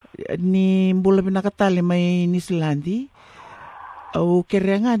ni mbula pinakatali mai New Zealandi. Au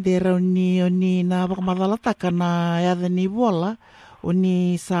kerenga de ni na wakamalalata na yada ni bola o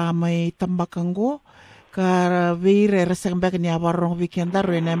ni sa mai tambakango ka veire resang bak ni awarong weekenda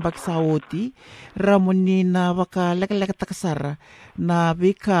ro na mbak saoti ramoni na waka leka takasara na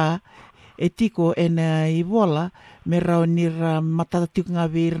vika etiko ena ibola merau ni ra matatatik nga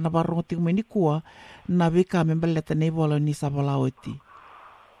veire na warong tik mai ni kua na vika membeleta na ibola ni sabalaoti.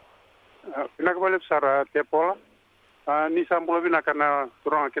 Pinakabalip sara te pola. Ni sambulo bina kana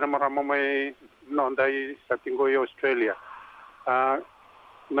turang kina marama mai nondai sa tingoi Australia.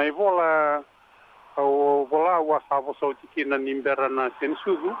 Na ibola au bola wa sabo so tikina nimbera na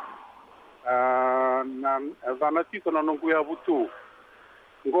sensugu. Na vana tiko na Noqu Yavutu.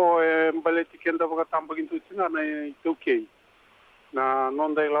 Go mbale tikenda baka tambagin tutina na itokei. Na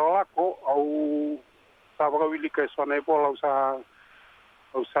nondai lawako au sabaga wilika sona ibola usa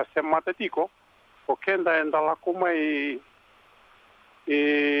semata tiko. O kenda endala kumai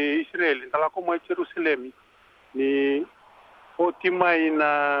Israel, endala kumai Jerusalem. Ni o timai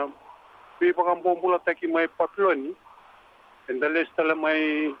na bibaka bombula taki mai Papiloni. Endala estala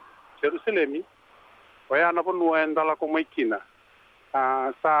mai Jerusalem. Wayana ponua endala kumai Kina.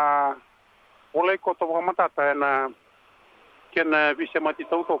 Sa olai koto baka matata na kena bisemati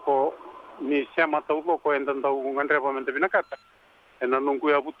tautoko ni sema tautoko endandau ngandreva mente binakata. Ena Noqu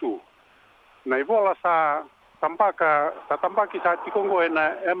Yavutu. Na ibola sa tambaki sa tikongo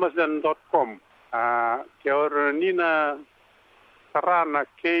na Amazon.com. Ke or nina sarana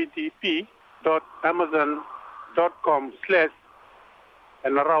kdp.amazon.com/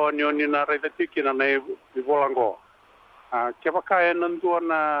 ena rawa nina redatiki na ibola ngo. Ke baka nandua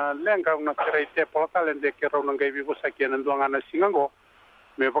na lenga na kerete pola talende ke raw ngai bibo sakya nandua ngana singango.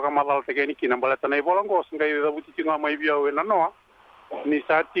 Me baka malal tekeni kina balata na ibola ngo ngai dabuti tinga mai biao na noa. Ni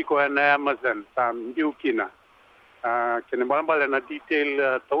saati ko na Amazon tam yukina kene balambale na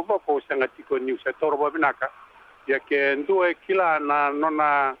detail tauba ko sanga tiko news setor babinaka ya ke ndue kila na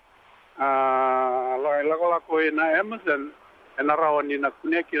nona la ko na Amazon na rawani na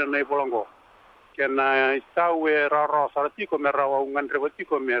kunekina na ibolongo kena isawe raro sarati ko merawa ungan rebati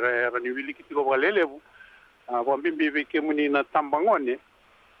ko mere rani wiliki tiko balelebu bombimbi ke muni na tambangone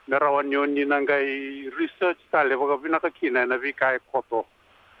merawan yoni nangai research tale baga binaka kina na vika koto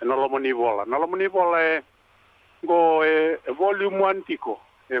nolomoni bola go volume 1 tiko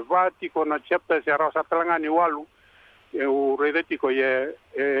vatiko na chapter se rasa telangani walu u redetiko ye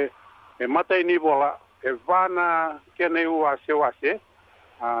mata ini bola vana kene u wase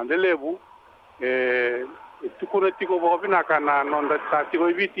delebu tukuna tiko baga binaka na nonda tiko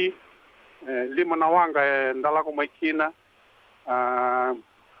ibiti lima na wanga ndala ko makina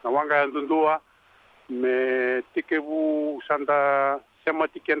na wanga ndundua me tikebu sanda sema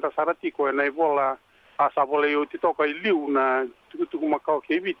tikenta saratiko na ibola asa bola yo titoka iliu na tukutuku makao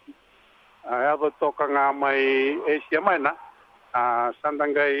kebiti ava toka nga mai Asia mana sanda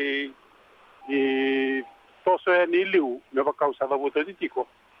ngai i toso ni iliu me bakau sa dabuto titiko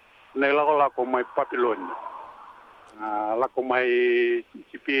na lako mai Papiloni lako mai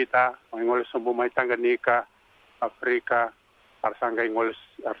Cipita mai ngole sombo mai Tanganyika Afrika arsanga ingole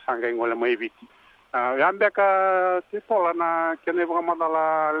mai viti yambe ka tipola na kene baka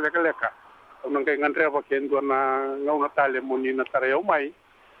madala leka nang kay ngandre ba kendo na ngauna tale muni na tarayo mai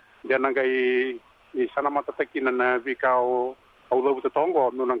dia nang kay sana matataki na vikao au lo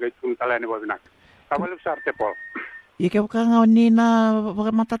tongo no nang kay tun tale ni babinak tabalip sa tepol ike baka ngauni na baka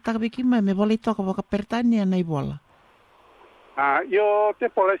matatak biki mai me bolito ka baka pertania na ibola yo te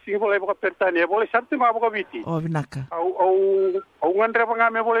pole sing boleh buka pertania boleh satu ma buka biti binaka au ngandre pa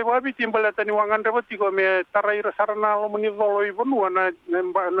ngame boleh buka biti mbala tani wangandre pati ko me tarai rasarana lo muni volo i bonua na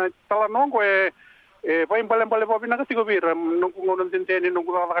tala nongo pa imbale buka binaka tiko bira nongo ngonon tenteni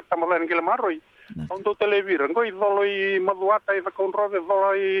nongo ka tamalan kila maroi untuk televira ngo i volo i maduata i kontrove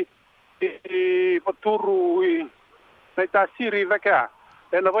volo i paturu i na tasiri vaka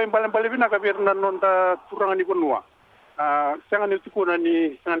na pa imbale binaka bira na nonda turangan i bonua sangan itu kuna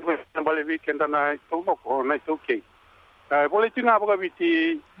ni sangan balik weekend na toko na okay boleh tinga apa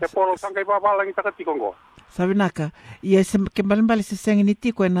biti sepolo sangkai baba lang kita katikongo sabinaka ya kembali balik sesang ini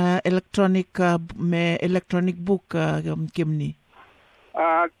tiko na electronic book kimni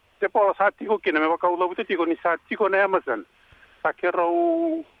sepolo saat tiko kina me bakau lo buti tiko ni saat tiko na Amazon sakero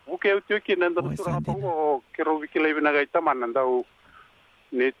buke uti kina nda turang tongo kero wikile binaga itaman ndau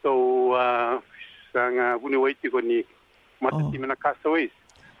neto sanga buni waiti ko ni mati mina castaways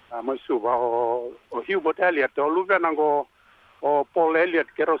masuba o Hubert Elliot o luga nango o Paul Elliot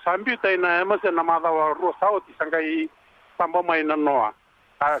kero sambi tai na Amazon na mada ro sauti sangai pamba mai na noa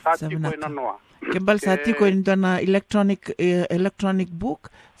sa tiko ina noa. Kembal sa tiko ina na electronic book,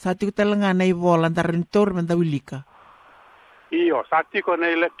 sa tiko talanga na ivola antarintor mandawilika. Iyo, sa tiko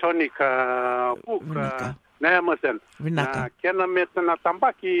na electronic book na Amazon. Vinaka. Kena meta na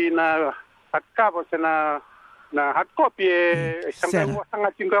tambaki na hardcover na hard copy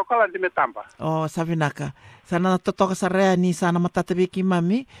sanga tinggal kala di metamba. Oh, savinaka. Sana totoka sa rea ni sana matatabi ki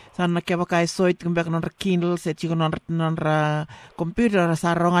mami, sana kaya kai soit kumbek non Kindle se chiko non computer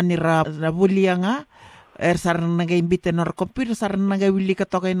sa rongan ni ra bulianga sar naga imbite non computer sar naga willi ka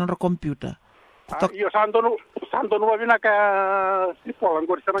toka non computer. Io santo no vinaka sipo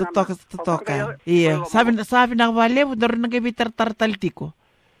angor sana. Totoka. Iya, sabina vale dor naga bitar tartaltiko.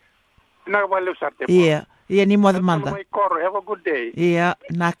 Naga vale sarte. Iya. Iya ni mo manda. Have a good day. Iya,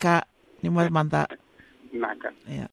 naka ni mo manda. Naka. Iya.